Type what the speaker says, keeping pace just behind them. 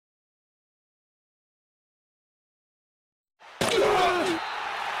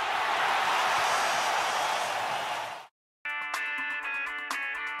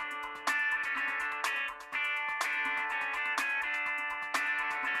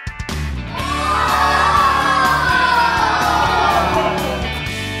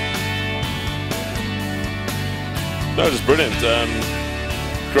No, it was brilliant.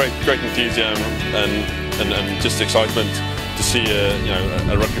 Great enthusiasm and just excitement to see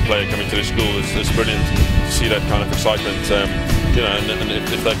a rugby player coming to the school. It's brilliant to see that kind of excitement. And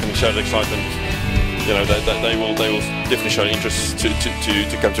if they can show the excitement, they will definitely show interest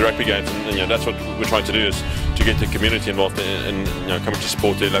to come to rugby games. And that's what we're trying to do, is to get the community involved in coming to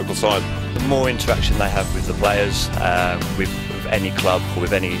support their local side. The more interaction they have with the players, with any club or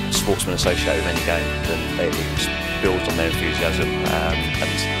with any sportsman associated with any game, then they just build on their enthusiasm,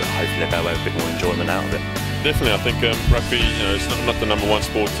 and hopefully they go away with a bit more enjoyment out of it. Definitely, I think rugby, it's not the #1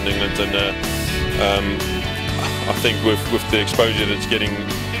 sport in England, and I think with the exposure that's getting,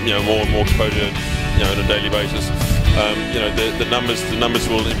 more and more exposure, on a daily basis, the numbers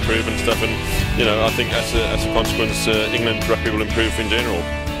will improve and stuff, and I think as a consequence, England rugby will improve in general.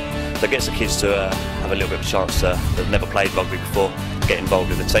 So it gets the kids to have a little bit of a chance they've never played rugby before, get involved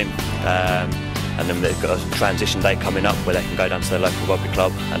with the team, and then they've got a transition day coming up where they can go down to their local rugby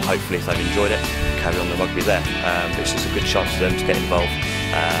club, and hopefully, if they've enjoyed it, carry on the rugby there. It's just a good chance for them to get involved,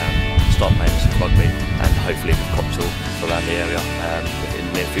 start playing some rugby, and hopefully with cops all around the area in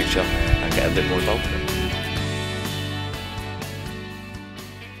the near future, and get a bit more involved with it.